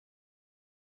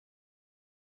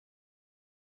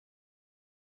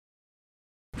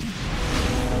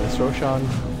Roshan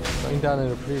going down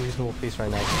at a pretty reasonable pace right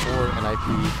now for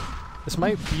NiP. This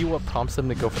might be what prompts them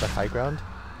to go for the high ground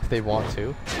if they want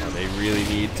to. They really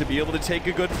need to be able to take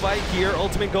a good fight here.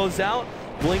 Ultimate goes out.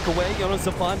 Blink away,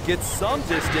 Jonassomfan gets some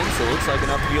distance. It looks like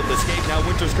enough to be able to escape. Now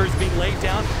Winter's Curse being laid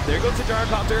down. There goes the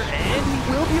Gyrocopter, and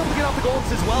he will be able to get off the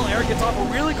golds as well. Eric gets off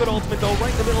a really good ultimate though,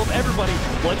 right in the middle of everybody.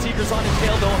 Bloodseeker's on his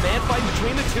tail though. A man fight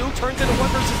between the two turns into 1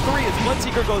 versus 3 as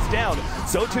Bloodseeker goes down.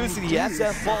 So too is the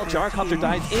SF fall. Gyrocopter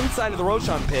dies inside of the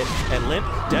Roshan pit, and Limp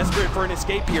desperate for an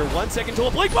escape here. 1 second to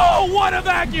a blink. Oh, what a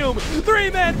vacuum!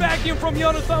 3-man vacuum from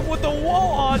Jonassomfan with the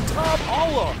wall on top.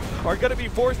 Alla are going to be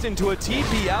forced into a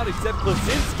TP out except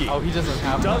Klasinski. Oh, he doesn't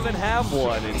have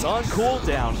one. It's on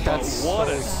cooldown. That's what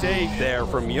a save there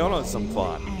from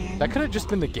Jonassomfan. That could have just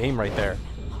been the game right there.